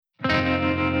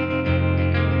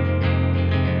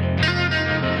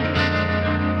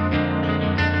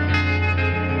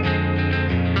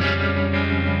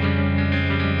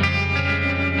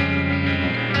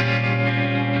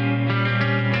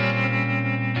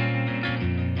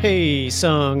Hey,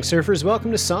 Song Surfers, welcome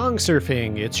to Song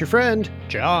Surfing. It's your friend,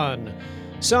 John.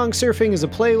 Song Surfing is a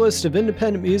playlist of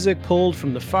independent music pulled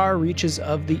from the far reaches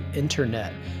of the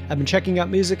internet. I've been checking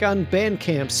out music on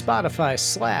Bandcamp, Spotify,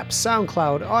 Slap,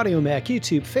 SoundCloud, Audiomack,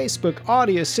 YouTube, Facebook,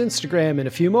 Audius, Instagram, and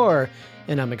a few more,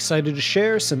 and I'm excited to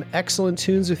share some excellent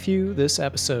tunes with you this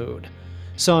episode.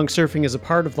 Song Surfing is a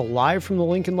part of the Live from the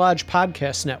Lincoln Lodge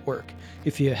podcast network.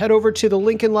 If you head over to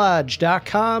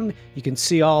thelincolnlodge.com, you can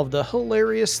see all of the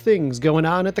hilarious things going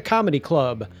on at the Comedy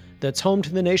Club that's home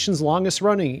to the nation's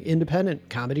longest-running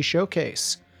independent comedy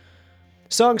showcase.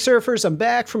 Song Surfers, I'm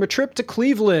back from a trip to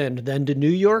Cleveland, then to New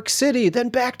York City, then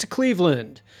back to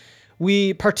Cleveland.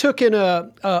 We partook in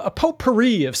a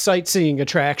potpourri of sightseeing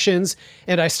attractions,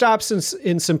 and I stopped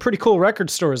in some pretty cool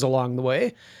record stores along the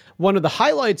way. One of the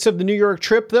highlights of the New York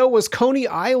trip, though, was Coney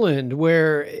Island,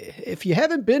 where, if you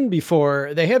haven't been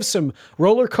before, they have some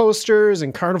roller coasters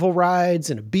and carnival rides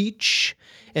and a beach.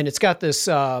 And it's got this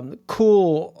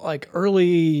cool, like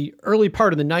early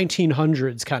part of the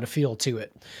 1900s kind of feel to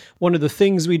it. One of the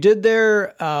things we did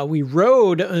there, we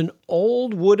rode an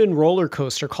old wooden roller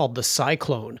coaster called the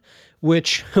Cyclone,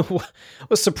 which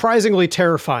was surprisingly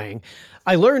terrifying.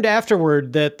 I learned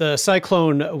afterward that the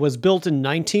Cyclone was built in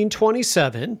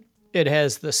 1927. It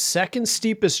has the second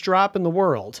steepest drop in the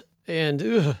world. And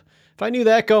if I knew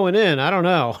that going in, I don't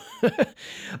know.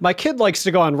 My kid likes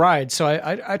to go on rides, so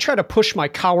I try to push my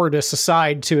cowardice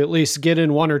aside to at least get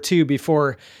in one or two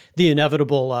before the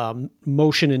inevitable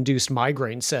motion-induced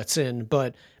migraine sets in.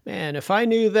 But man, if I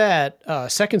knew that,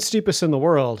 second steepest in the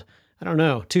world, I don't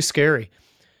know, too scary.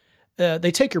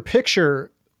 They take your picture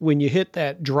when you hit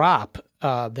that drop,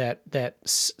 that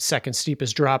second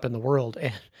steepest drop in the world.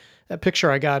 And that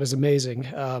picture I got is amazing.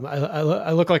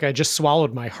 I look like I just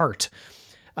swallowed my heart.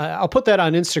 I'll put that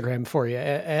on Instagram for you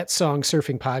at Song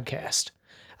Surfing Podcast.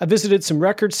 I visited some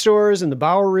record stores in the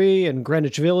Bowery and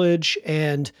Greenwich Village,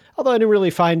 and although I didn't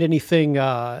really find anything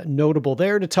notable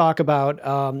there to talk about,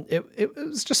 it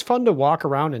was just fun to walk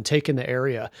around and take in the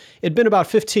area. It'd been about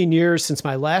 15 years since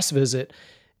my last visit,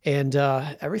 and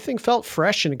everything felt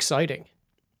fresh and exciting.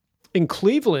 In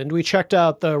Cleveland, we checked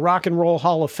out the Rock and Roll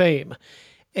Hall of Fame,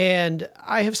 and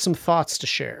I have some thoughts to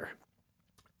share.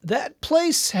 That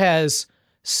place has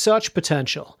such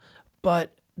potential,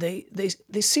 but they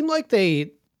seem like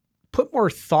they put more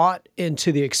thought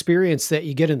into the experience that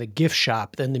you get in the gift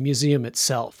shop than the museum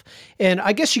itself. And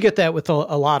I guess you get that with a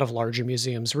lot of larger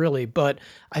museums, really, but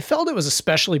I felt it was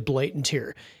especially blatant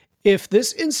here. If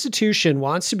this institution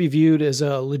wants to be viewed as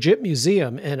a legit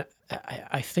museum, and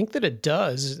I think that it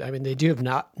does, I mean, they do have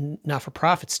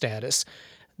not-for-profit status,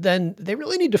 then they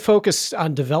really need to focus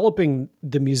on developing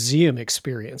the museum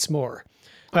experience more.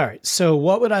 All right, so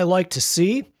what would I like to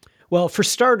see? Well, for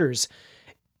starters,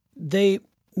 they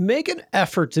make an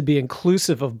effort to be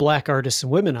inclusive of Black artists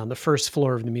and women on the first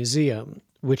floor of the museum,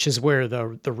 which is where the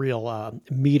real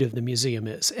meat of the museum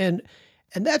is. And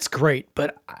that's great,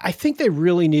 but I think they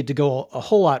really need to go a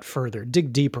whole lot further,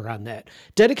 dig deeper on that.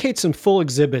 Dedicate some full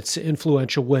exhibits to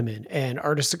influential women and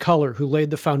artists of color who laid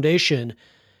the foundation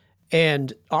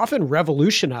and often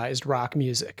revolutionized rock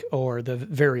music or the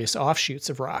various offshoots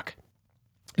of rock.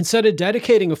 Instead of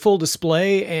dedicating a full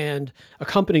display and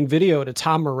accompanying video to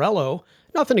Tom Morello,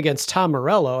 nothing against Tom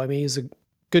Morello, I mean, he's a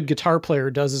good guitar player,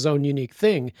 does his own unique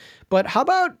thing, but how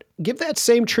about give that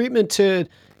same treatment to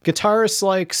guitarists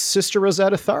like Sister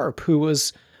Rosetta Tharpe, who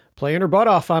was playing her butt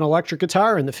off on electric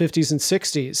guitar in the 50s and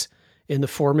 60s in the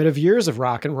formative years of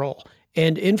rock and roll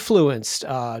and influenced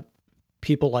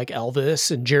people like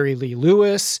Elvis and Jerry Lee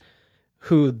Lewis,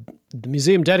 who the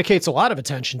museum dedicates a lot of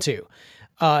attention to.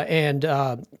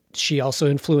 And she also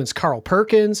influenced Carl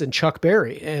Perkins and Chuck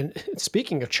Berry. And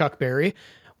speaking of Chuck Berry,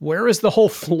 where is the whole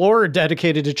floor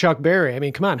dedicated to Chuck Berry? I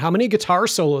mean, come on, how many guitar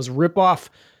solos rip off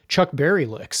Chuck Berry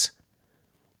licks?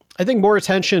 I think more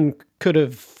attention could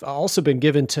have also been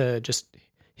given to just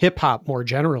hip hop more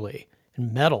generally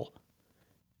and metal,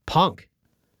 punk.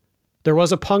 There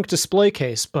was a punk display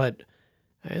case, but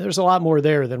there's a lot more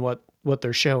there than what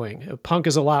they're showing. Punk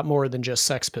is a lot more than just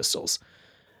Sex Pistols.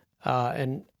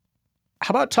 And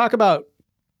how about talk about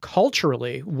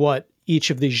culturally what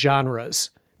each of these genres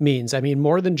means? I mean,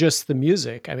 more than just the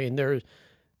music. I mean, there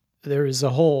is a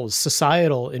whole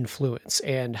societal influence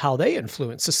and how they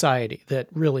influence society that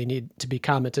really need to be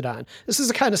commented on. This is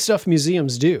the kind of stuff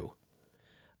museums do.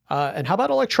 And how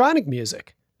about electronic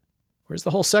music? Where's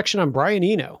the whole section on Brian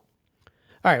Eno?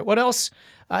 All right, what else?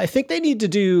 I think they need to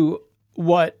do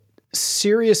what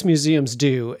serious museums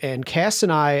do and cast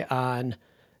an eye on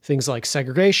things like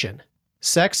segregation,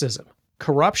 sexism,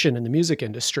 corruption in the music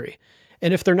industry.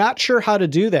 And if they're not sure how to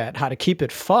do that, how to keep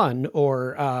it fun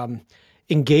or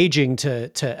engaging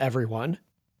to everyone,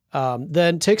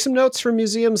 then take some notes from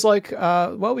museums like,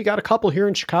 we got a couple here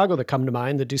in Chicago that come to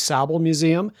mind, the DuSable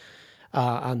Museum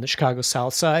on the Chicago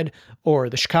South Side, or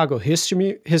the Chicago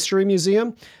History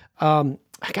Museum.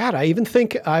 I even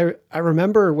think I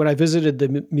remember when I visited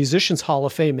the Musicians Hall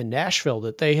of Fame in Nashville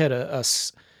that they had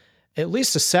at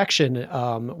least a section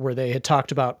where they had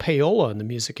talked about payola in the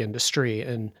music industry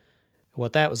and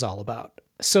what that was all about.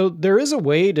 So there is a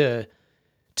way to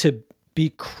be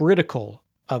critical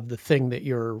of the thing that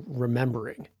you're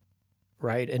remembering,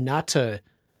 right? And not to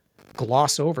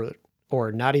gloss over it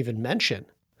or not even mention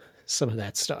some of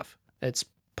that stuff. It's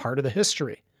part of the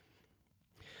history.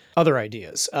 Other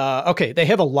ideas. They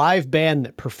have a live band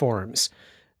that performs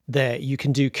that you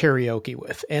can do karaoke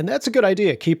with. And that's a good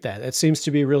idea. Keep that. That seems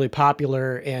to be really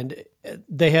popular. And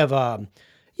they have, a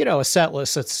set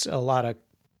list that's a lot of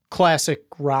classic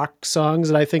rock songs.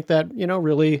 And I think that,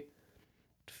 really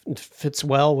fits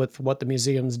well with what the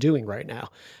museum's doing right now.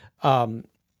 And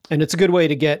it's a good way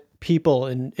to get people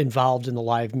involved in the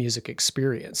live music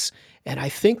experience. And I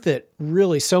think that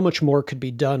really so much more could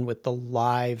be done with the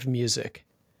live music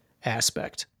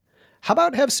aspect. How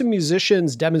about have some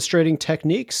musicians demonstrating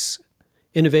techniques,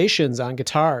 innovations on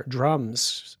guitar,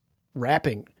 drums,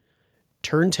 rapping,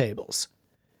 turntables?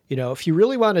 If you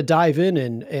really want to dive in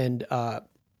and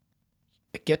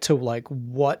get to like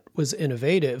what was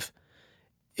innovative,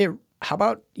 how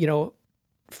about,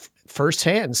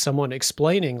 firsthand someone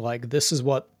explaining like, this is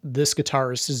what this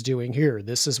guitarist is doing here.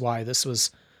 This is why this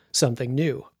was something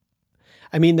new.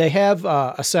 I mean, they have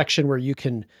a section where you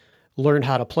can learn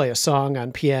how to play a song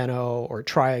on piano or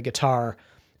try a guitar.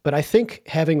 But I think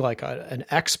having like an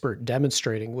expert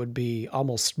demonstrating would be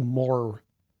almost more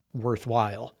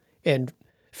worthwhile and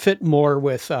fit more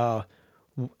with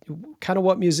kind of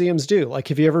what museums do. Like,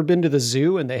 have you ever been to the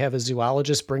zoo and they have a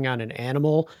zoologist bring on an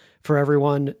animal for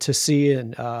everyone to see,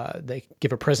 and they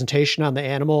give a presentation on the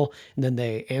animal and then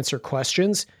they answer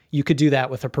questions? You could do that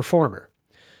with a performer.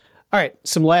 All right,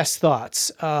 some last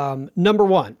thoughts. Number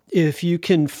one, if you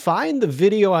can find the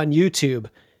video on YouTube,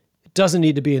 it doesn't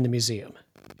need to be in the museum.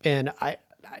 And I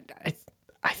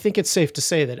think it's safe to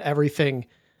say that everything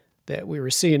that we were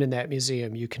seeing in that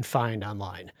museum, you can find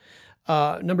online.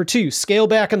 Number two, scale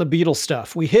back on the Beatles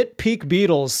stuff. We hit peak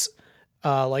Beatles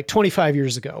like 25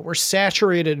 years ago. We're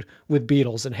saturated with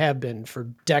Beatles and have been for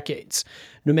decades.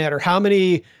 No matter how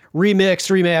many remixed,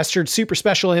 remastered, super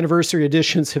special anniversary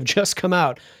editions have just come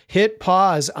out, hit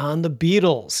pause on the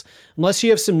Beatles. Unless you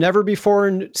have some never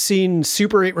before seen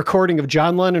Super 8 recording of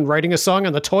John Lennon writing a song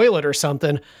on the toilet or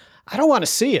something, I don't want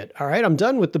to see it. All right. I'm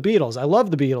done with the Beatles. I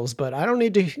love the Beatles, but I don't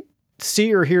need to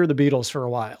see or hear the Beatles for a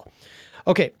while.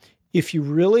 Okay. If you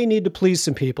really need to please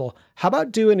some people, how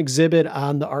about do an exhibit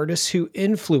on the artists who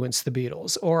influenced the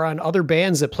Beatles, or on other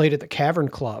bands that played at the Cavern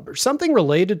Club, or something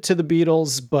related to the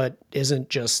Beatles, but isn't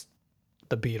just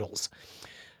the Beatles?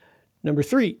 Number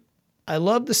three, I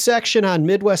love the section on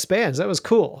Midwest bands. That was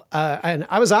cool. And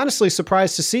I was honestly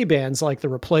surprised to see bands like The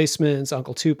Replacements,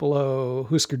 Uncle Tupelo,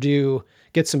 Husker Du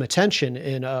get some attention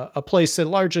in a place that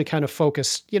largely kind of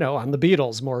focused, on the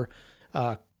Beatles, more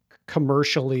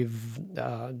commercially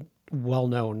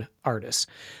well-known artists.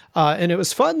 And it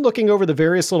was fun looking over the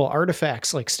various little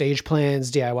artifacts like stage plans,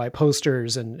 DIY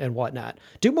posters, and whatnot.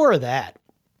 Do more of that.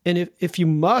 And if you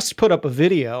must put up a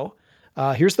video,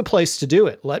 here's the place to do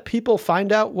it. Let people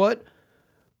find out what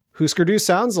Husker Du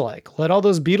sounds like. Let all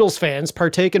those Beatles fans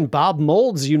partake in Bob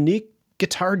Mould's unique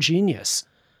guitar genius.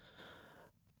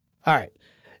 All right.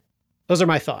 Those are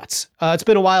my thoughts. It's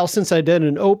been a while since I did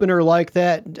an opener like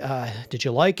that. Did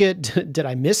you like it? Did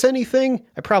I miss anything?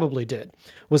 I probably did.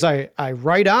 Was I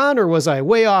right on, or was I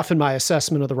way off in my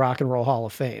assessment of the Rock and Roll Hall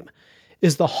of Fame?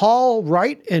 Is the Hall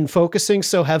right in focusing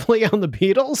so heavily on the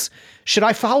Beatles? Should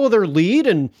I follow their lead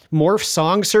and morph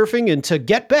song surfing into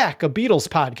Get Back, a Beatles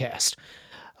podcast?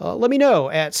 Let me know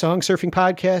at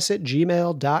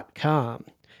songsurfingpodcast@gmail.com.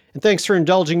 And thanks for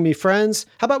indulging me, friends.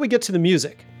 How about we get to the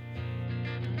music?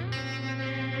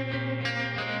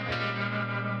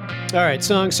 All right,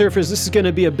 Song Surfers, this is going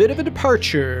to be a bit of a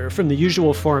departure from the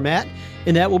usual format,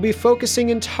 in that we'll be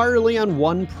focusing entirely on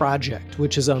one project,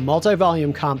 which is a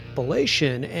multi-volume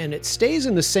compilation, and it stays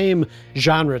in the same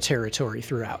genre territory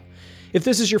throughout. If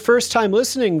this is your first time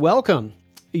listening, welcome.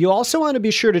 You also want to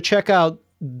be sure to check out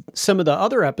some of the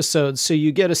other episodes so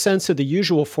you get a sense of the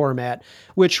usual format,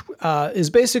 which is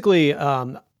basically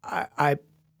I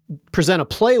present a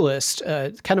playlist,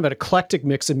 kind of an eclectic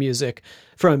mix of music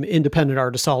from independent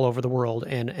artists all over the world,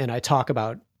 and I talk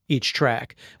about each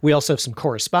track. We also have some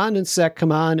correspondents that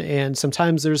come on, and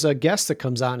sometimes there's a guest that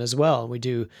comes on as well. We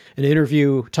do an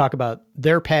interview, talk about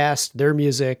their past, their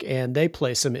music, and they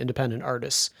play some independent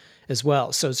artists as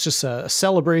well. So it's just a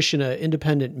celebration of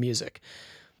independent music.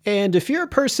 And if you're a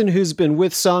person who's been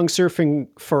with Song Surfing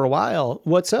for a while,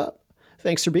 what's up?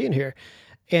 Thanks for being here.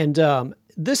 And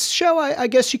this show, I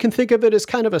guess you can think of it as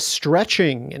kind of a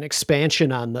stretching and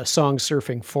expansion on the Song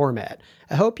Surfing format.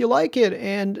 I hope you like it,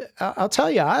 and I'll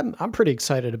tell you, I'm pretty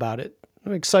excited about it.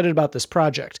 I'm excited about this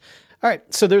project. All right,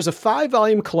 so there's a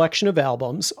 5-volume collection of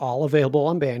albums, all available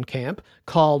on Bandcamp,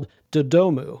 called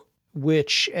Dodomu,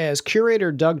 which, as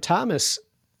curator Doug Thomas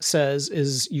says,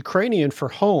 is Ukrainian for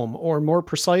home, or more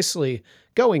precisely,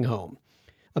 going home.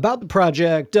 About the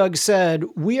project, Doug said,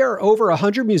 "We are over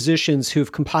 100 musicians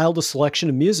who've compiled a selection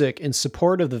of music in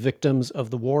support of the victims of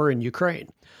the war in Ukraine.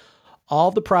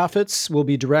 All the profits will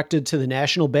be directed to the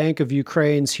National Bank of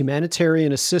Ukraine's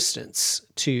humanitarian assistance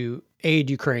to aid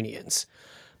Ukrainians."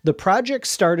 The project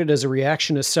started as a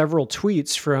reaction to several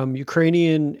tweets from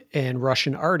Ukrainian and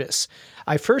Russian artists.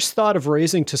 I first thought of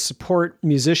raising to support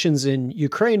musicians in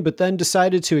Ukraine, but then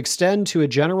decided to extend to a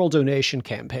general donation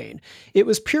campaign. It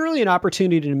was purely an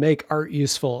opportunity to make art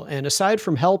useful, and aside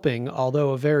from helping,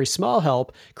 although a very small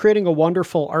help, creating a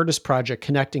wonderful artist project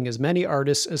connecting as many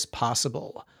artists as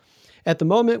possible. At the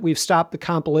moment, we've stopped the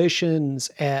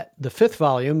compilations at the 5th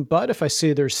volume, but if I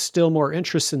see there's still more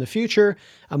interest in the future,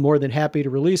 I'm more than happy to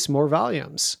release more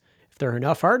volumes. If there are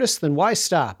enough artists, then why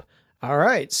stop? All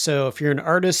right, so if you're an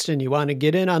artist and you want to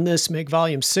get in on this, make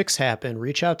volume 6 happen,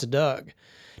 reach out to Doug.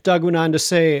 Doug went on to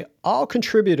say, "All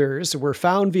contributors were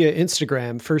found via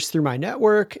Instagram, first through my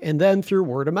network and then through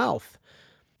word of mouth.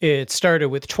 It started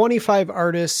with 25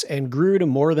 artists and grew to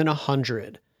more than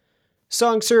 100.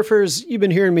 Song surfers, you've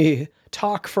been hearing me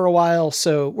talk for a while,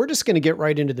 so we're just going to get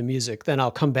right into the music. Then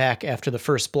I'll come back after the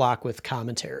first block with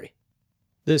commentary.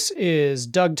 This is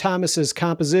Doug Thomas's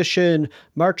composition,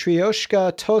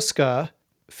 Matryoshka Toska,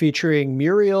 featuring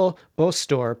Muriel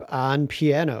Bostorp on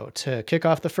piano to kick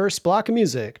off the first block of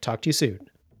music. Talk to you soon.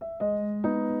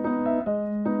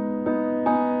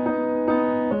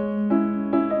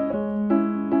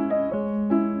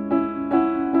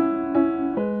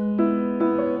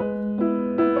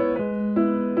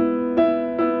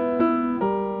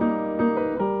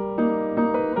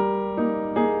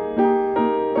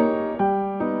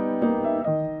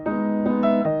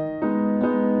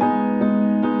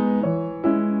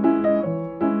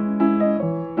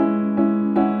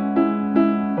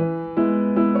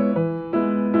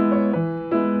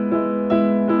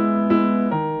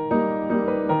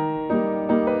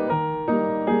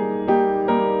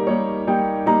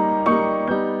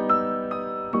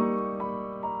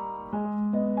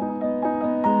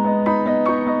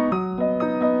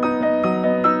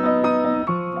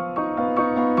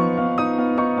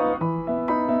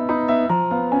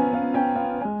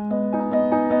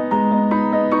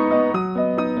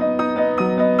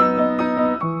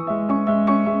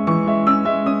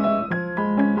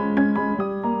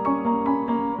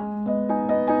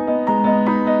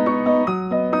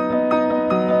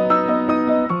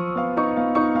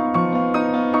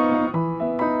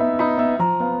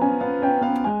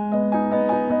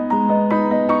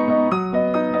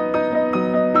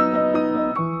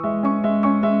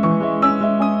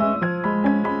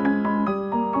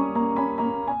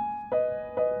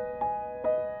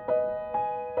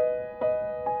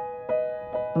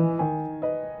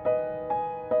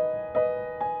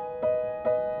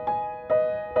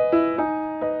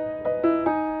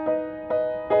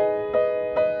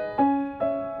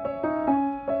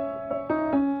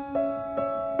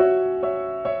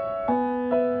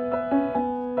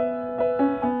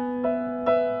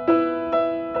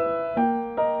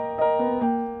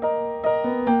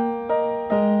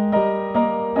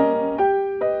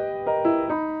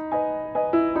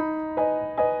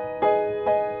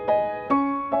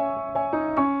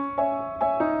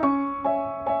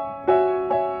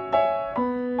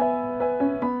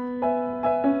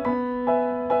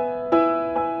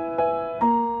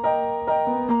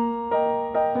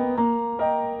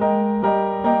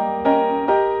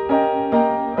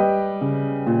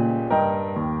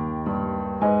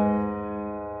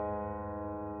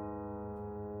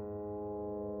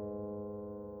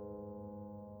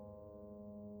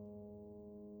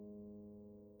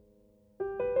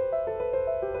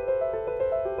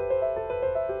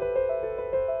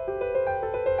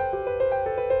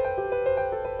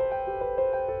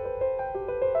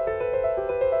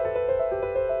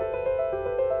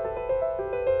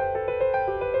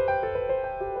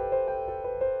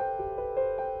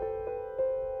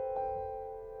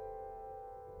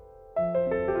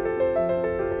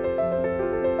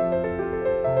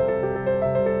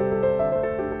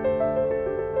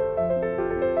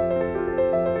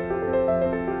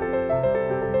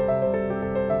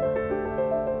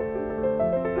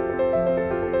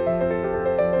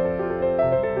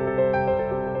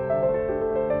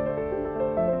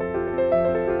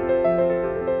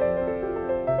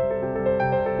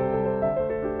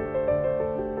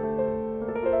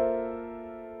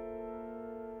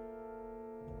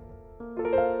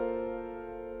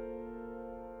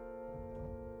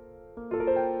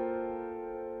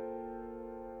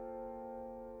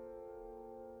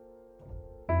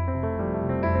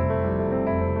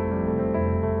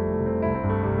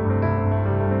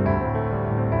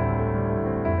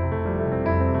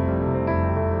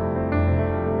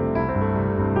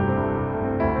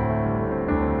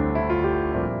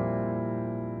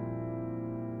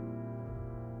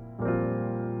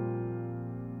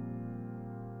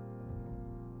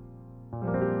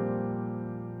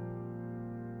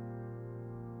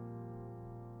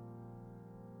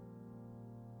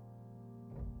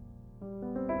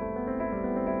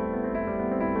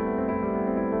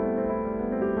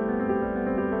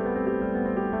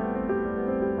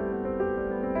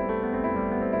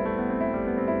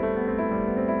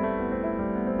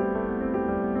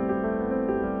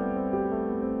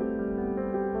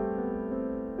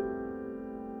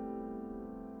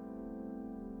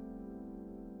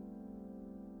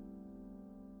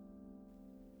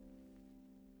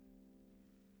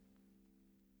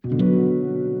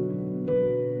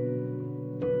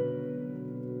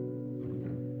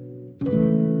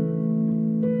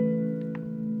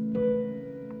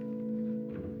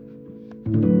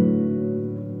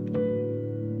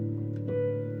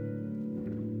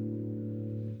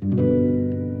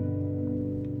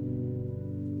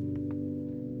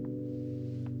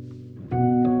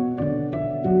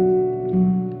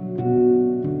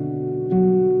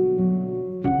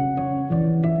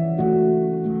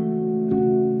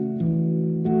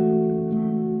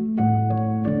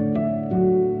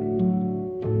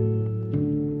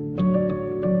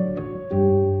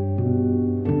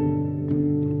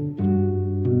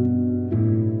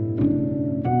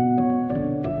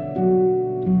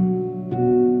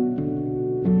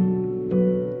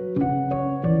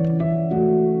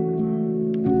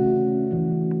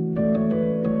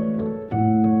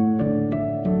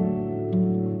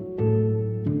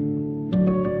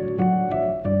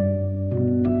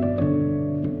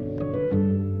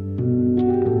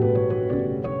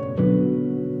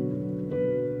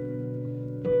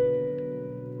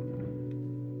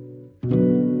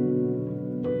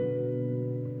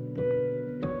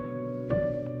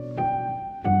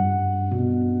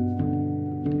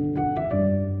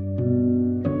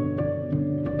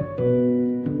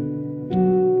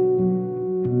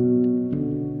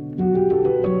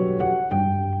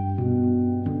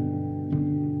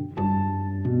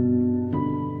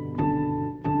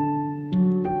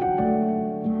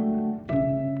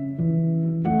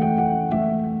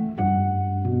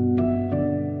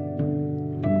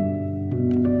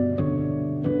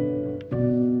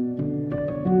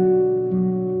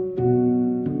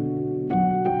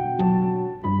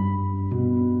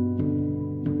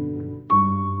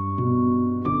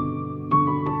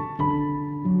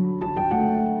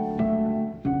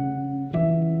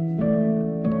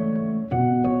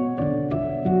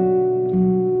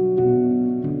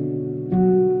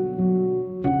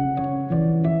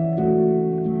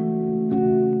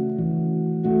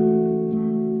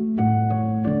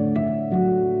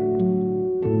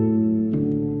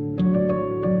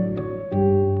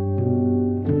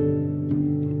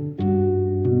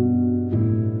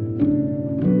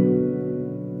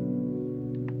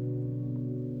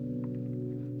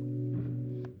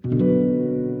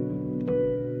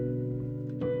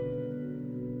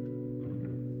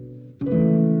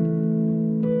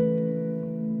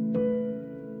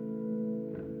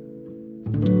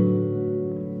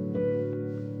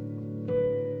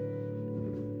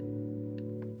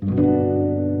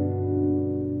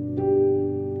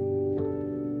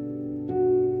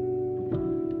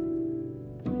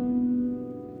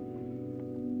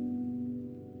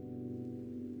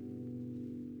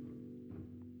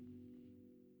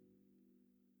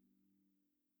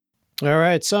 All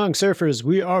right, Song Surfers,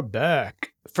 we are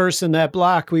back. First in that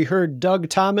block, we heard Doug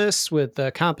Thomas with the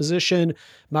composition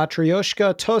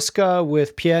Matryoshka Toska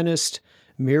with pianist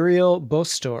Muriel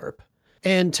Bostorp.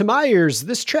 And to my ears,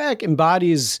 this track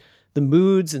embodies the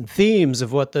moods and themes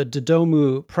of what the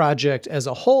Dodomu project as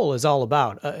a whole is all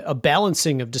about, a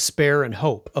balancing of despair and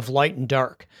hope, of light and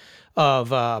dark,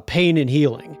 of pain and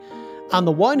healing. On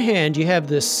the one hand, you have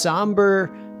this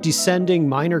somber, descending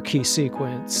minor key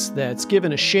sequence that's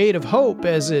given a shade of hope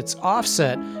as it's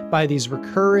offset by these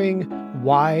recurring,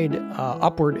 wide,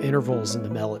 upward intervals in the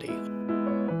melody.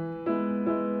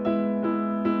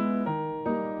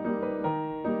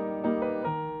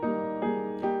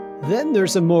 Then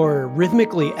there's a more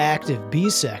rhythmically active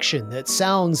B section that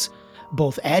sounds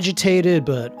both agitated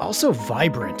but also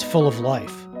vibrant, full of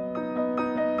life.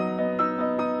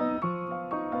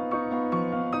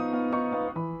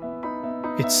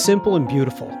 It's simple and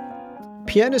beautiful.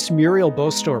 Pianist Muriel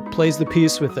Bostorp plays the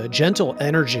piece with a gentle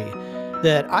energy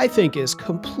that I think is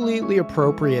completely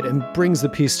appropriate and brings the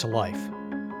piece to life.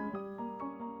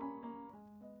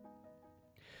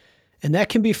 And that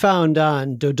can be found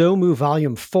on Dodomu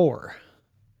Volume 4.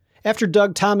 After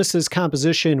Doug Thomas's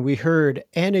composition, we heard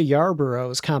Anna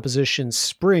Yarborough's composition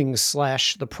Spring /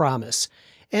 The Promise.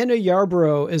 Anna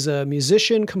Yarborough is a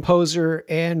musician, composer,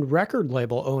 and record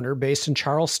label owner based in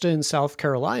Charleston, South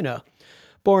Carolina.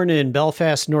 Born in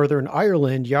Belfast, Northern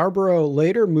Ireland, Yarborough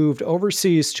later moved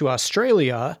overseas to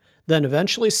Australia, then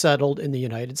eventually settled in the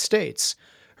United States.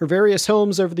 Her various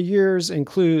homes over the years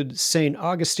include St.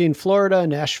 Augustine, Florida,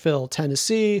 Nashville,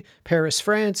 Tennessee, Paris,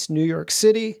 France, New York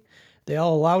City. They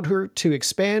all allowed her to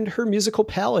expand her musical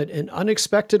palette in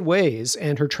unexpected ways,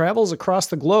 and her travels across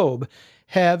the globe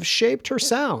have shaped her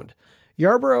sound.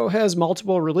 Yarborough has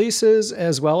multiple releases,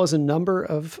 as well as a number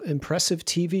of impressive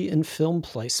TV and film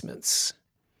placements.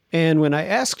 And when I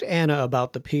asked Anna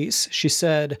about the piece, she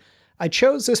said, "I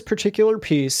chose this particular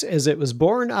piece as it was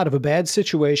born out of a bad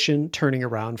situation turning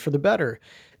around for the better.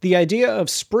 The idea of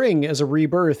spring as a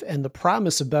rebirth and the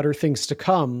promise of better things to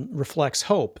come reflects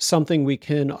hope, something we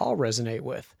can all resonate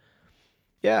with."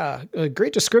 Yeah, a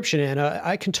great description, Anna.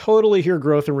 I can totally hear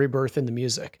growth and rebirth in the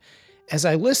music. As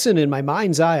I listen, in my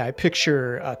mind's eye, I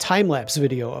picture a time-lapse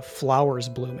video of flowers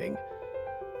blooming.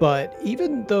 But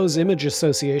even those image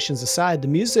associations aside, the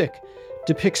music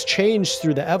depicts change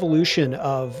through the evolution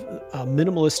of a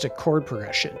minimalistic chord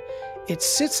progression. It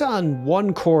sits on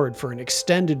one chord for an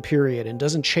extended period and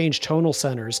doesn't change tonal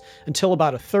centers until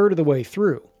about a third of the way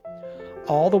through.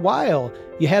 All the while,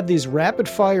 you have these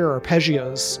rapid-fire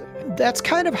arpeggios. That's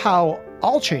kind of how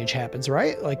all change happens,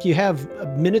 right? Like you have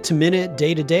minute-to-minute,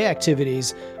 day-to-day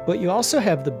activities, but you also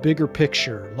have the bigger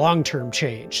picture, long-term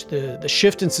change, the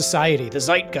shift in society, the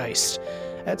zeitgeist.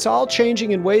 That's all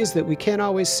changing in ways that we can't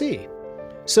always see.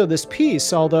 So this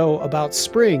piece, although about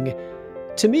spring,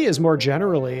 to me is more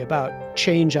generally about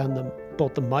change on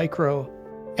both the micro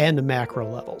and the macro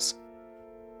levels.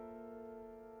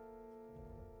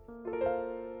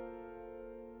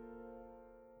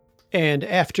 And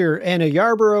after Anna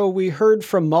Yarborough, we heard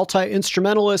from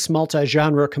multi-instrumentalist,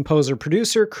 multi-genre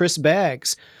composer-producer Chris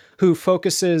Baggs, who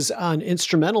focuses on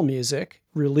instrumental music,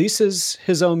 releases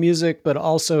his own music, but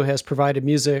also has provided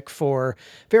music for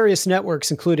various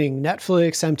networks, including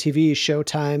Netflix, MTV,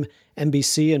 Showtime,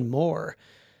 NBC, and more.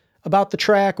 About the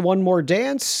track One More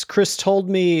Dance, Chris told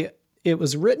me it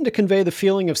was written to convey the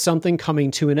feeling of something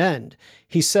coming to an end.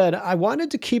 He said, "I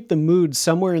wanted to keep the mood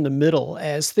somewhere in the middle,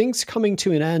 as things coming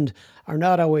to an end are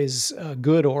not always a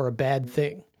good or a bad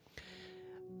thing."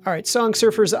 All right, Song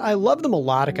Surfers, I love the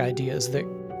melodic ideas that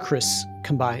Chris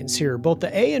combines here. Both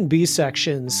the A and B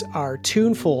sections are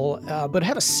tuneful, but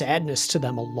have a sadness to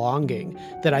them, a longing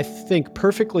that I think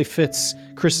perfectly fits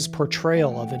Chris's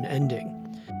portrayal of an ending.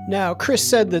 Now, Chris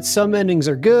said that some endings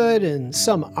are good and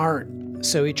some aren't,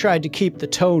 so he tried to keep the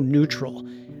tone neutral.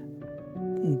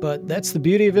 But that's the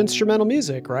beauty of instrumental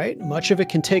music, right? Much of it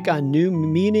can take on new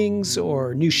meanings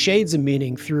or new shades of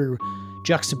meaning through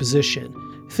juxtaposition.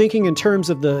 Thinking in terms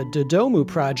of the Dodomu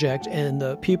project and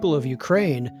the people of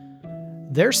Ukraine,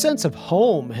 their sense of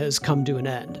home has come to an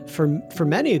end. For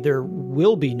many, there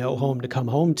will be no home to come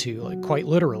home to, like quite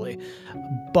literally.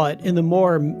 But in the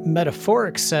more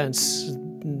metaphoric sense,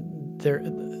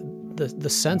 the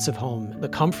sense of home, the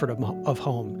comfort of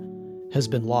home has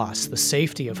been lost. The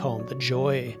safety of home, the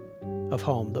joy of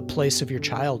home, the place of your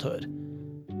childhood.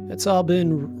 It's all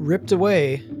been ripped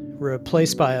away,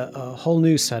 replaced by a whole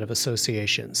new set of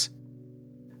associations.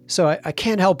 So I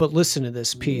can't help but listen to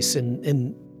this piece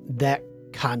in that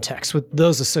context, with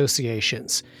those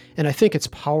associations. And I think it's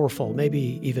powerful,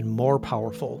 maybe even more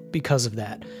powerful because of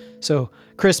that. So,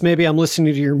 Chris, maybe I'm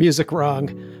listening to your music wrong,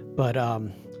 But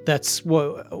that's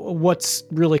what's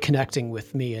really connecting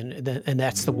with me, and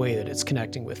that's the way that it's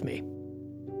connecting with me.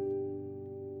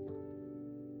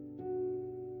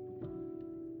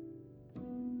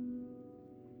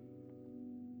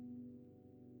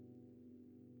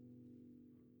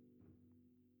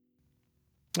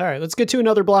 All right, let's get to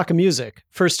another block of music.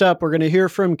 First up, we're going to hear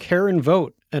from Karen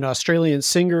Vogt, an Australian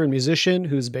singer and musician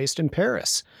who's based in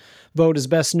Paris. Vogt is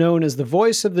best known as the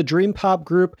voice of the dream pop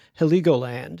group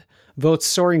Heligoland. Vogt's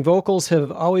soaring vocals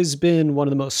have always been one of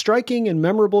the most striking and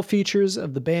memorable features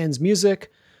of the band's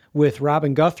music, with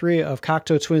Robin Guthrie of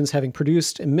Cocteau Twins having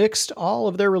produced and mixed all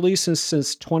of their releases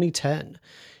since 2010.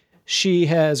 She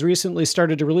has recently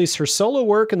started to release her solo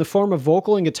work in the form of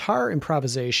vocal and guitar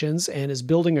improvisations and is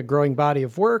building a growing body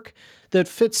of work that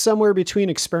fits somewhere between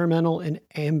experimental and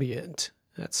ambient.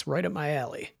 That's right up my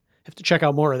alley. Have to check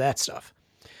out more of that stuff.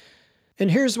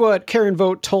 And here's what Karen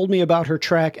Vogt told me about her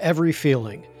track, Every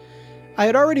Feeling. I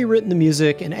had already written the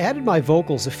music and added my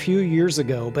vocals a few years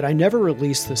ago, but I never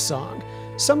released the song.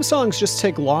 Some songs just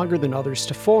take longer than others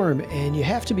to form, and you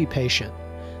have to be patient.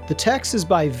 The text is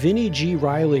by Vinnie G.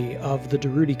 Riley of the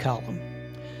Durutti Column.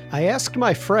 I asked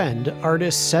my friend,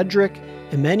 artist Cedric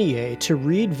Emenier, to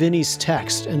read Vinnie's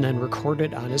text and then record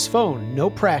it on his phone. No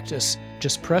practice,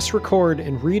 just press record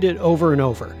and read it over and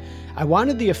over. I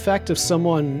wanted the effect of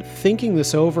someone thinking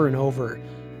this over and over,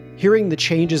 hearing the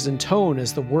changes in tone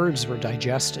as the words were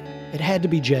digested. It had to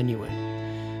be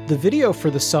genuine. The video for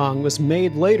the song was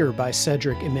made later by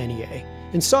Cedric Emenier.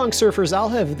 And Song Surfers, I'll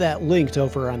have that linked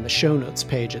over on the show notes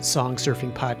page at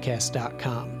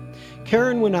songsurfingpodcast.com.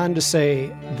 Karen went on to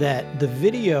say that the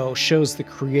video shows the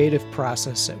creative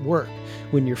process at work,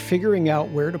 when you're figuring out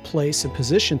where to place and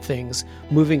position things,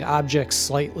 moving objects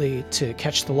slightly to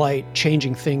catch the light,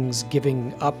 changing things,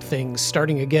 giving up things,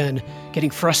 starting again, getting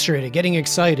frustrated, getting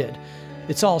excited.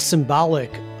 It's all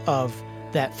symbolic of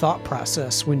that thought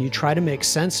process when you try to make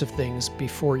sense of things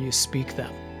before you speak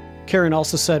them. Karen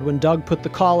also said, when Doug put the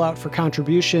call out for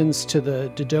contributions to the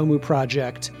Didomu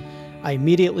project, I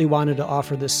immediately wanted to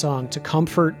offer this song to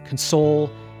comfort,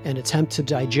 console, and attempt to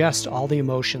digest all the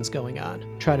emotions going on,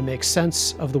 try to make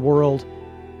sense of the world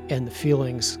and the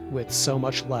feelings with so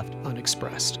much left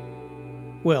unexpressed.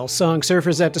 Well, Song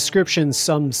Surfers, that description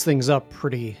sums things up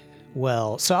pretty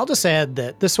well, so I'll just add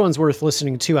that this one's worth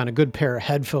listening to on a good pair of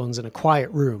headphones in a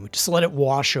quiet room. Just let it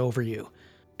wash over you.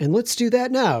 And let's do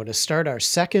that now to start our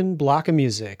second block of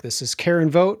music. This is Karen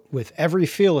Vogt with Every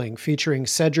Feeling featuring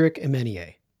Cedric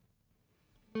Emenier.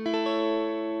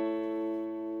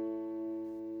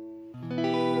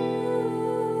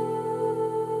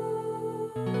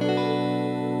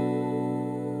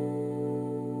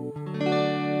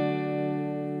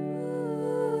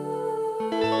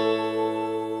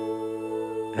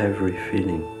 Every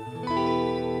feeling,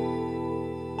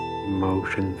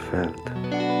 emotion felt,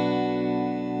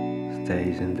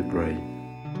 stays in the brain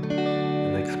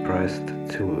and expressed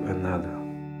to another.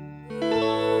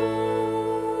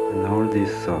 And all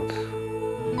these thoughts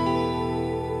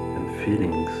and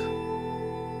feelings,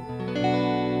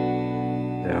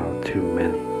 there are too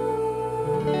many.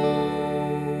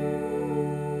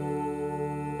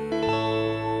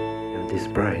 And this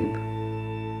brain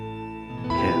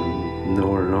can no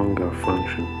longer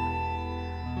function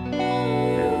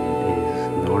and is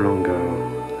no longer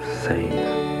sane.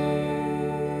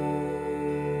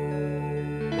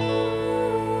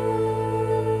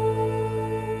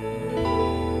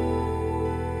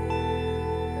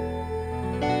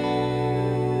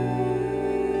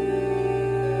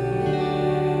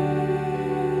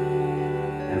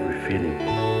 Feeling,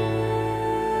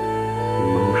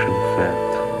 emotion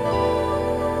felt,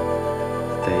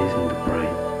 stays in the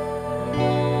brain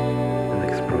and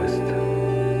expressed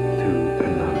to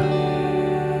another.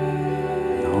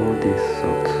 And all these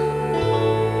thoughts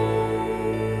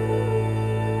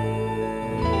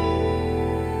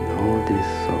and all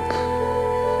these thoughts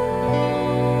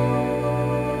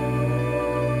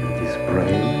and this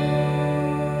brain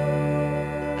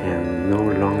can no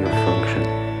longer function.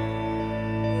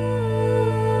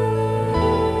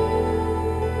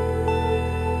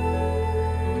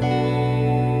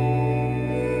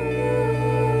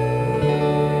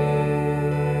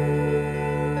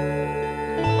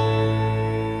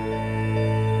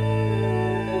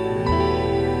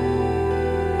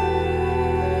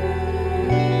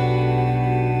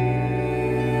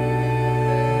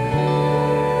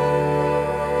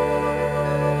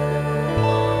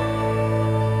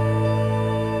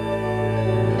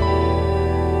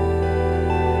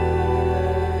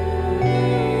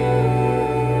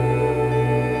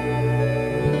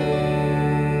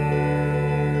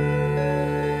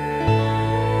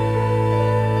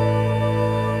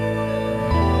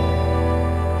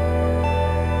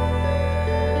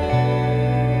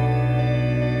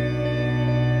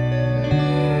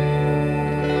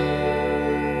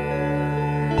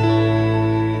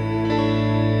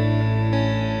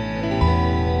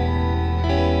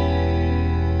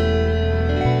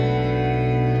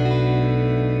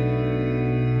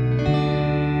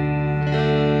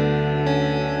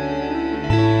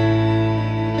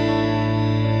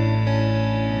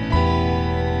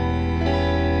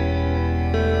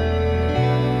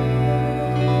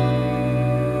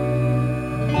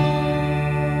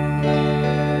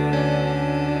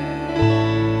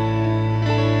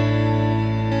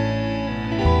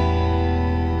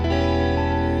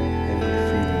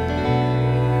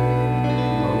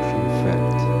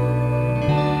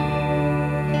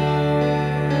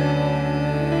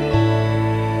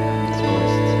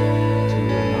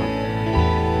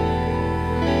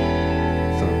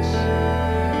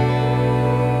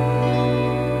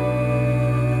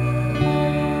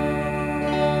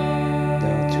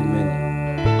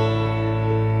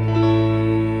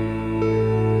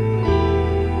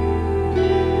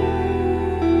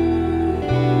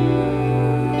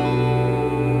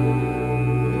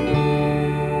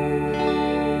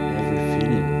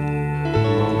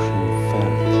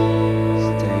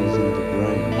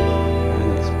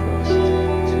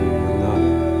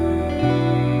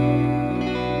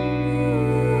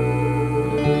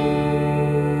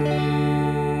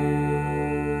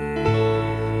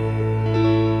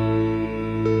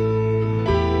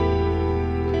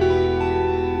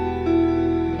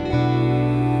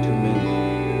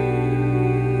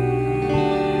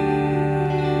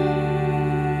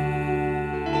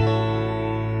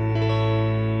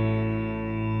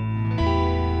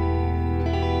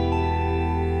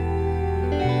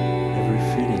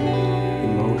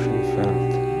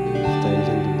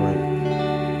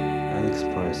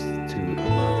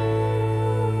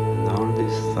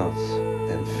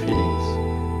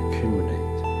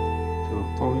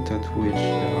 at which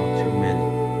there are too many,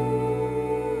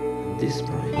 and this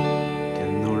brain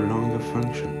can no longer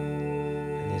function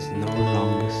and is no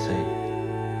longer sane.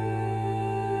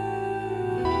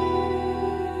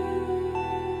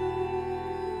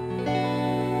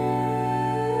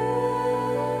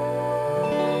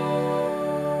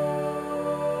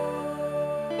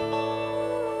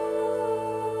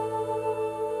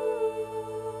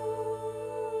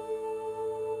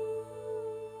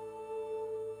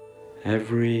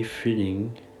 Every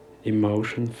feeling,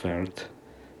 emotion felt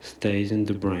stays in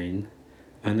the brain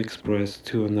unexpressed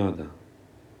to another,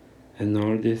 and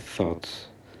all these thoughts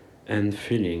and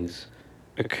feelings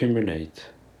accumulate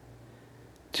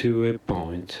to a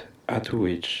point at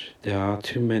which there are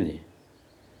too many,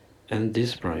 and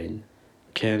this brain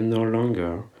can no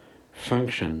longer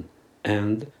function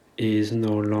and is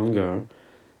no longer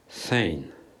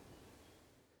sane.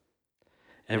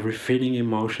 Every feeling,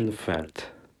 emotion felt.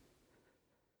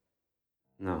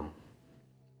 No.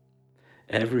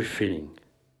 Every feeling.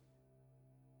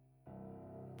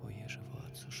 Поеже в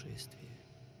ад сушествие,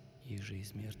 иже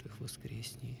из мертвых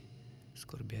воскресни,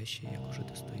 скорбящие, як уже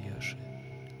достояше,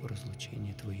 в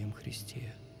разлучении Твоем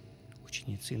Христе,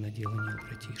 ученицы на дело не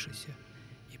обратишися,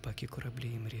 и паки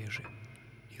кораблей им реже,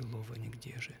 и лова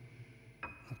нигде же.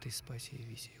 Но Ты спаси и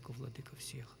виси, яко владыка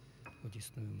всех,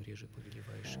 одесную мреже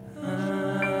повелеваешь.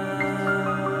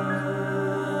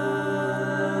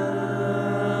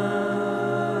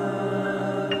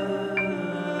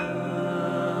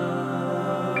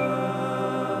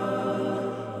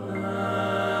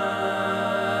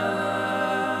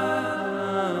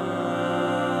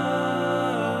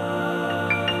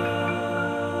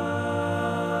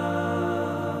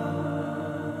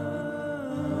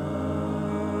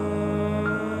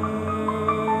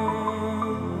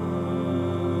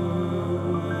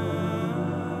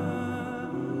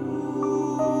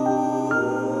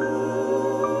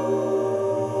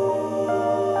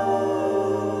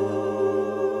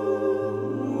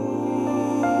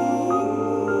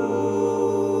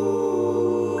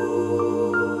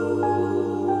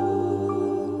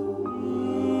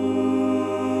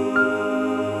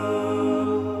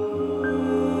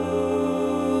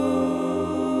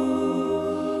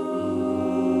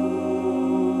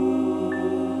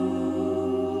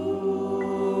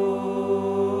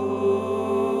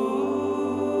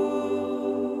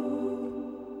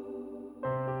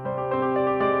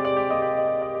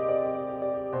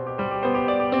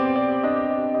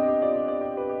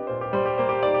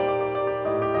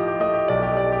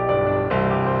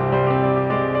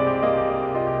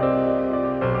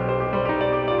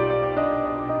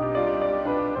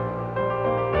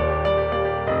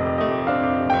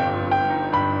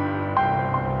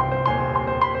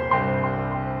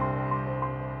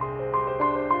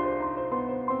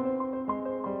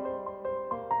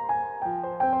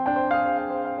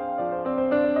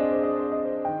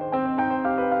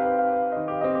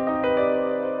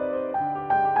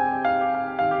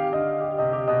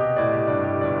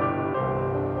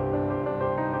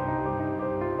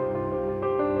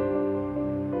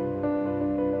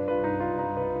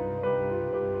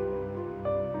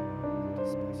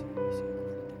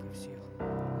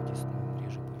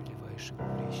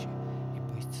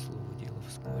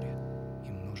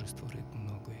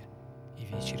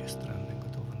 вечере странное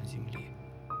готово на земле,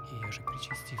 и я же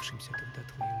причастившимся тогда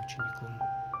твоим учеником,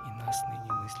 и нас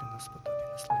ныне мысленно сподоби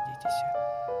насладитеся,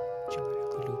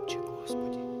 человеколюбче,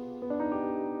 Господи.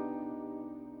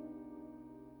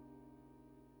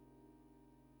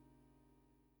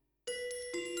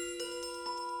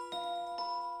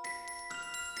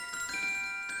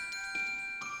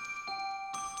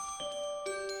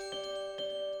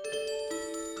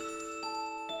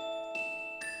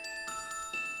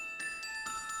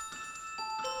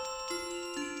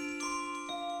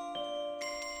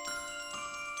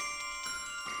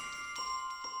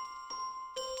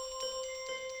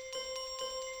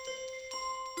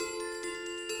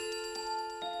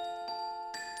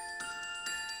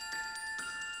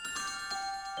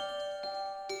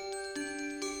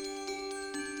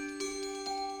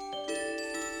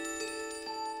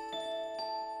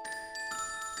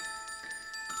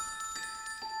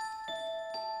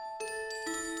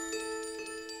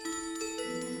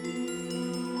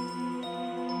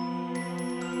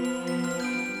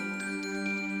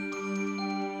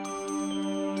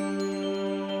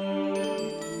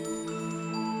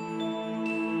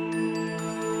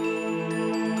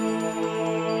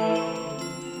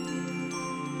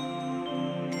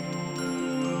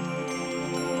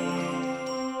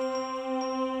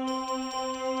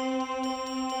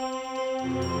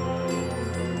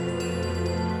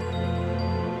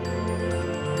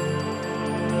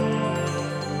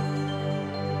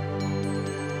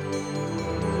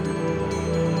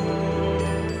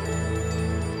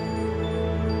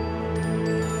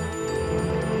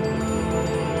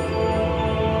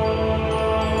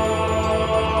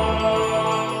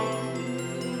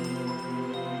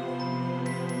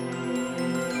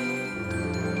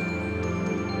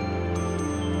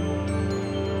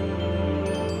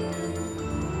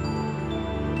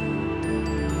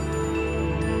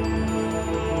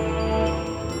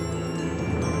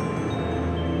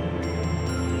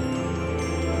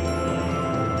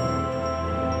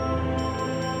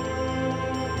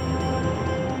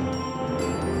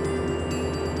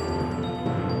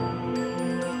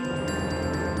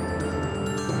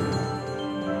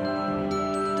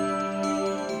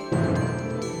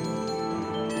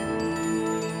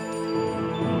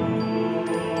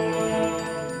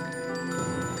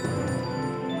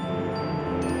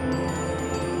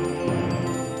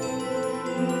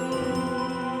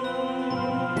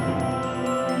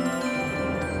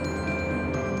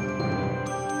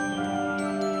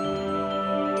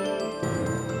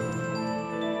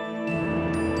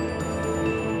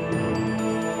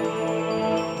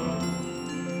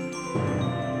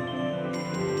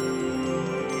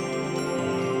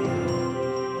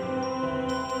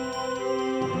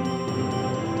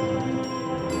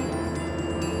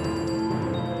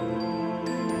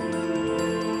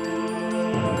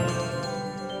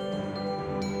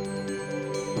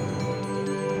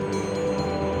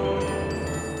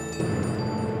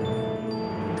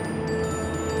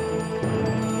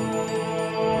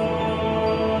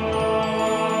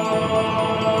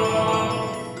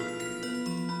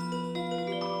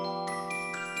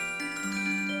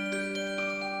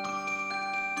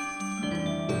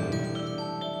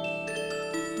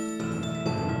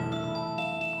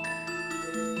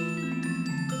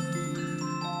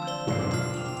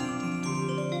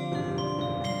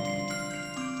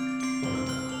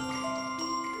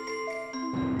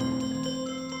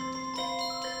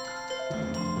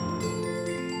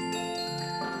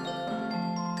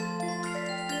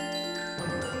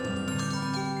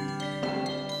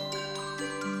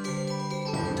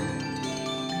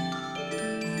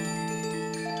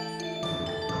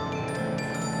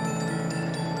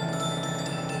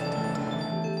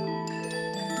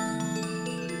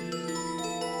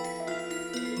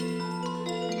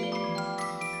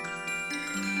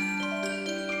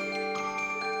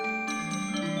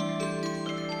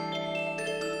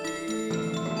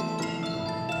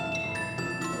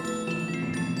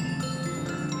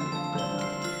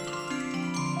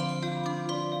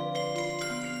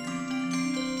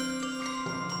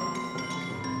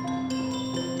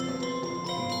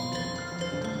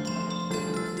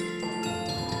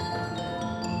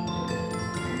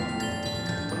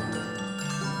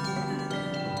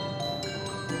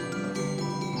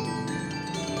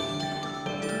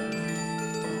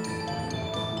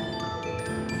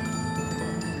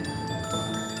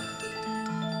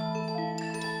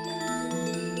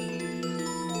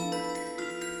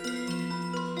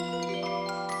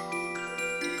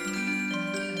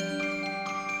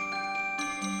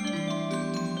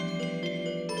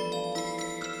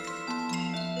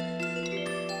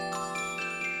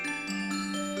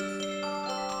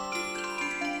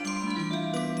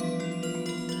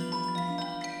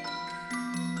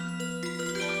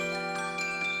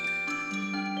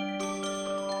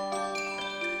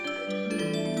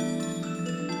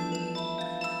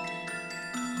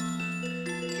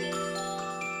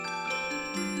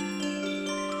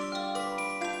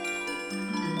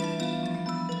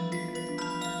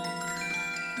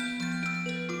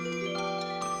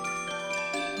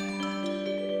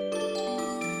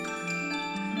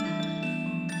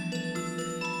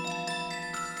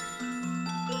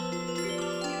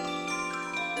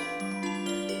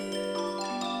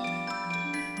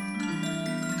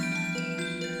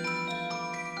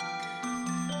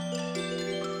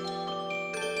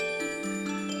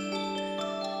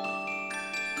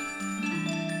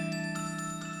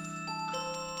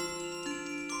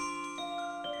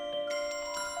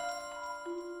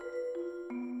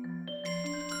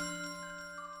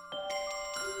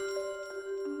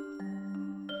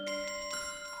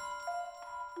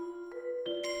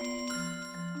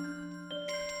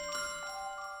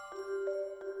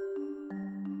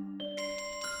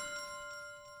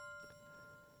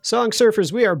 Song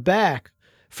Surfers, we are back.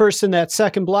 First in that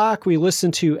second block, we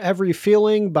listened to Every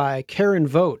Feeling by Karen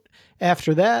Vogt.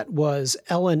 After that was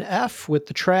LNF with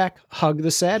the track Hug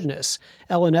the Sadness.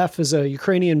 LNF is a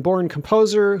Ukrainian-born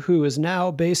composer who is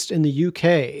now based in the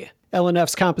UK.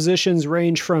 LNF's compositions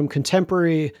range from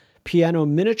contemporary piano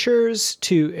miniatures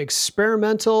to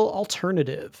experimental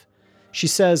alternative. She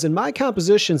says, in my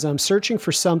compositions, I'm searching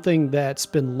for something that's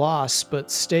been lost but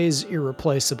stays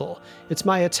irreplaceable. It's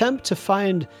my attempt to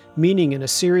find meaning in a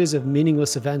series of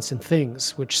meaningless events and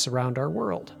things which surround our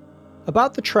world.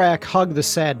 About the track Hug the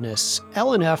Sadness,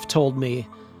 LNF told me,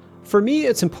 for me,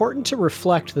 it's important to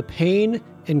reflect the pain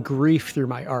and grief through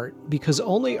my art, because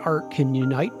only art can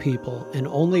unite people and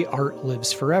only art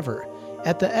lives forever.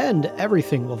 At the end,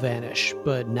 everything will vanish,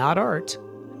 but not art.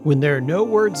 When there are no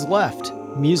words left,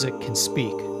 music can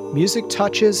speak. Music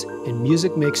touches, and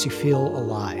music makes you feel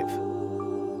alive.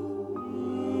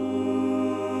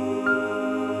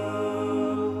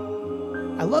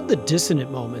 I love the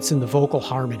dissonant moments in the vocal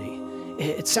harmony.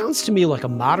 It sounds to me like a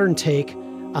modern take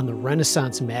on the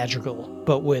Renaissance madrigal,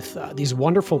 but with these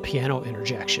wonderful piano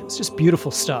interjections. Just beautiful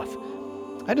stuff.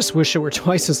 I just wish it were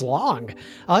twice as long.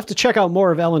 I'll have to check out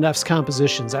more of LNF's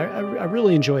compositions. I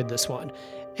really enjoyed this one.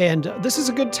 And this is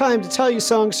a good time to tell you,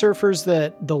 Song Surfers,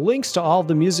 that the links to all of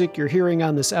the music you're hearing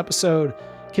on this episode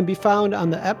can be found on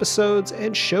the episodes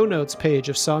and show notes page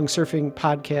of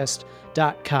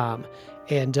songsurfingpodcast.com.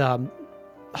 And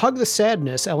Hug the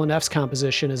Sadness, LNF's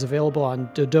composition, is available on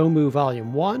Dodoma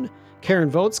Volume 1. Karen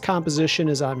Vogt's composition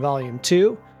is on Volume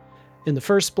 2. In the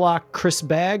first block, Chris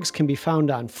Baggs can be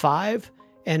found on 5,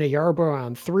 Anna Yarborough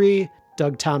on 3,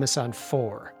 Doug Thomas on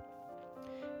 4.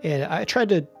 And I tried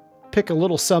to pick a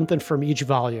little something from each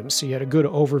volume so you had a good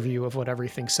overview of what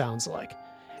everything sounds like.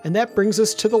 And that brings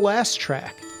us to the last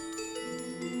track.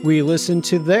 We listened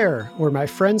to There, Where My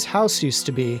Friend's House Used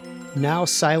to Be, Now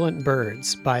Silent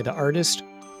Birds by the artist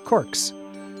Corks.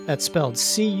 That's spelled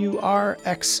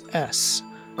C-U-R-X-S.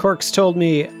 Corks told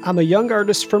me, I'm a young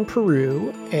artist from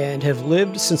Peru and have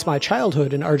lived since my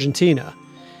childhood in Argentina.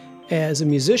 As a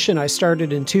musician, I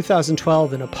started in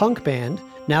 2012 in a punk band.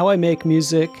 Now I make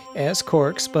music as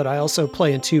Corks, but I also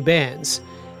play in 2 bands,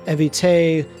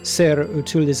 Evite Ser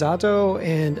Utilizado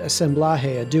and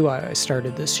Assemblaje, a duo I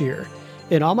started this year.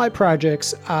 In all my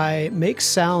projects, I make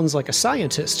sounds like a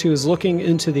scientist who is looking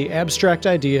into the abstract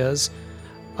ideas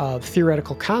of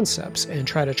theoretical concepts and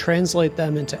try to translate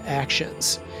them into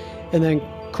actions. And then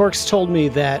Corks told me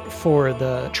that for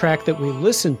the track that we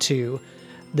listened to,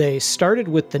 they started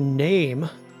with the name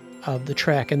of the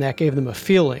track and that gave them a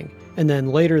feeling. And then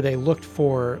later they looked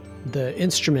for the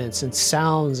instruments and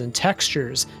sounds and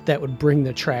textures that would bring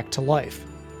the track to life.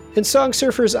 In Song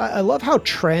Surfers, I love how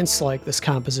trance-like this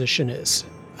composition is.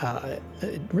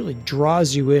 It really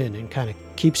draws you in and kind of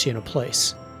keeps you in a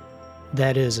place.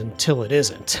 That is, until it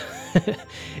isn't.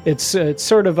 It's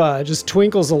sort of just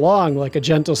twinkles along like a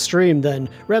gentle stream, then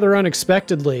rather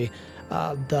unexpectedly,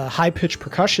 the high-pitched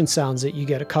percussion sounds that you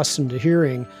get accustomed to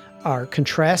hearing are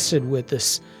contrasted with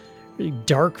this really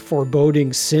dark,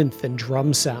 foreboding synth and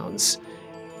drum sounds.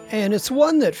 And it's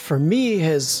one that, for me,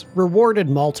 has rewarded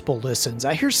multiple listens.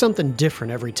 I hear something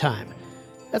different every time.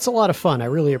 That's a lot of fun. I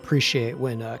really appreciate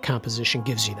when a composition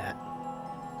gives you that.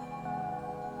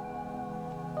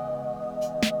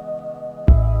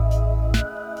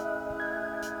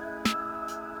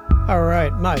 All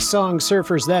right, my Song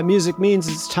Surfers, that music means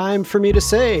it's time for me to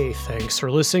say thanks for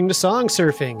listening to Song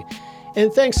Surfing.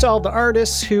 And thanks to all the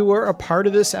artists who were a part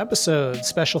of this episode.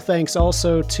 Special thanks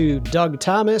also to Doug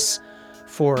Thomas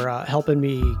for helping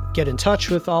me get in touch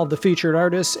with all the featured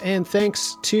artists. And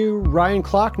thanks to Ryan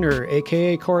Klockner,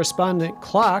 aka Correspondent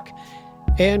Clock,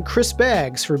 and Chris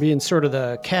Baggs for being sort of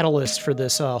the catalyst for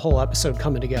this whole episode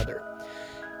coming together.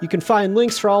 You can find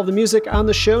links for all the music on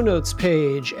the show notes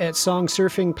page at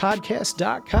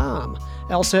songsurfingpodcast.com.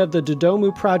 I also have the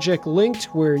Dodoma project linked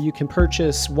where you can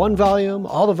purchase one volume,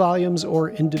 all the volumes,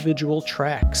 or individual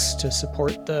tracks to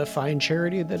support the fine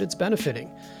charity that it's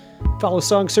benefiting. Follow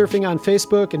Song Surfing on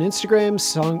Facebook and Instagram,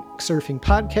 Song Surfing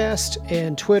Podcast,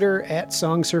 and Twitter at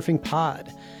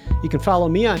SongSurfingPod. You can follow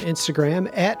me on Instagram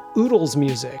at Oodles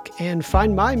Music and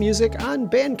find my music on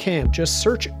Bandcamp. Just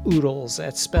search Oodles,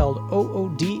 that's spelled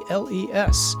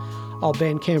O-O-D-L-E-S. All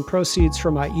Bandcamp proceeds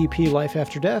from my EP Life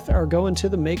After Death are going to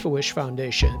the Make-A-Wish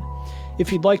Foundation.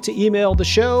 If you'd like to email the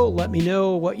show, let me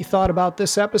know what you thought about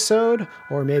this episode,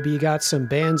 or maybe you got some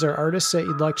bands or artists that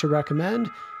you'd like to recommend.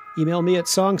 Email me at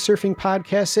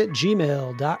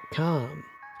songsurfingpodcast@gmail.com.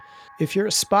 If you're a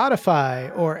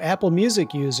Spotify or Apple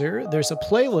Music user, there's a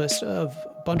playlist of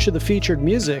a bunch of the featured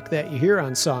music that you hear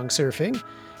on Song Surfing.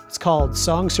 It's called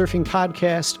Song Surfing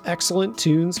Podcast Excellent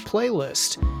Tunes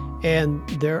Playlist. And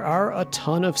there are a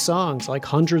ton of songs, like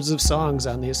hundreds of songs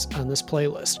on this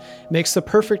playlist. It makes the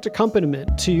perfect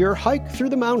accompaniment to your hike through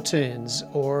the mountains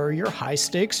or your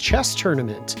high-stakes chess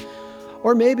tournament.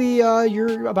 Or maybe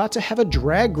you're about to have a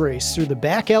drag race through the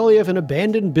back alley of an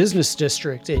abandoned business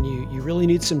district and you really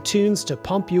need some tunes to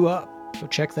pump you up. So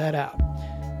check that out.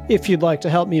 If you'd like to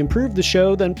help me improve the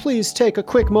show, then please take a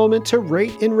quick moment to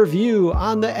rate and review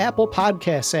on the Apple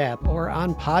Podcasts app or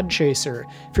on Podchaser.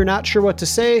 If you're not sure what to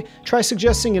say, try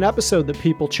suggesting an episode that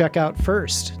people check out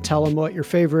first. Tell them what your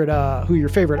favorite, who your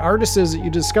favorite artist is that you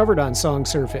discovered on Song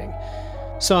Surfing.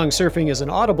 Song Surfing is an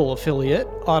Audible affiliate.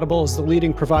 Audible is the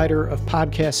leading provider of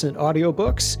podcasts and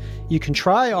audiobooks. You can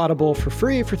try Audible for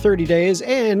free for 30 days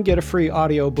and get a free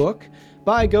audiobook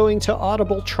by going to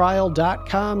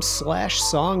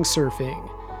audibletrial.com/songsurfing.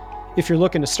 If you're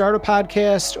looking to start a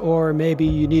podcast, or maybe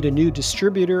you need a new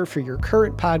distributor for your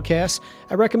current podcast,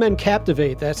 I recommend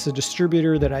Captivate. That's the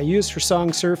distributor that I use for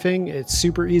Song Surfing. It's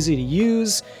super easy to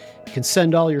use. You can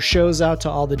send all your shows out to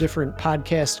all the different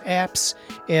podcast apps.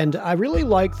 And I really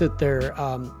like that their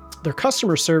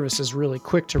customer service is really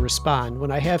quick to respond. When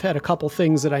I have had a couple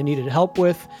things that I needed help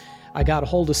with, I got a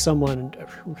hold of someone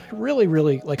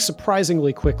really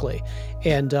surprisingly quickly.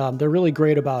 And they're really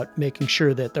great about making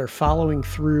sure that they're following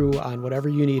through on whatever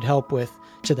you need help with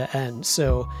to the end.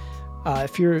 So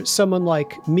if you're someone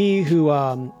like me who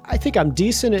I think I'm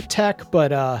decent at tech,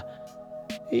 but I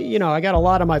got a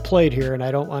lot on my plate here and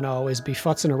I don't want to always be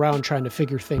futzing around trying to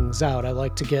figure things out. I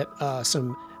like to get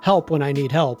some help when I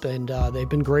need help, and they've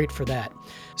been great for that.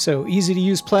 So easy to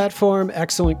use platform,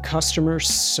 excellent customer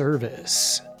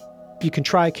service. You can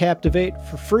try Captivate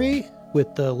for free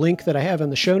with the link that I have on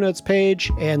the show notes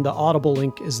page, and the Audible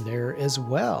link is there as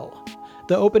well.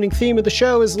 The opening theme of the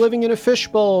show is Living in a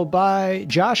Fishbowl by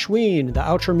Josh Ween. The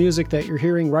outro music that you're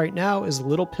hearing right now is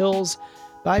Little Pills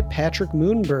by Patrick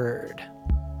Moonbird.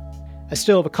 I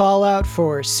still have a call out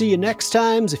for See You Next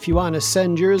Times. If you want to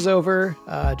send yours over,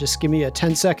 just give me a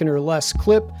 10-second or less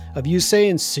clip of you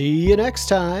saying See you next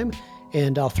time,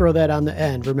 and I'll throw that on the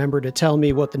end. Remember to tell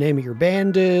me what the name of your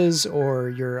band is or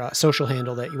your social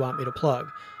handle that you want me to plug.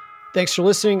 Thanks for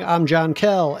listening. I'm John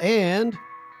Kell, and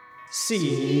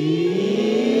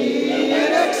see you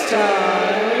next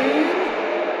time.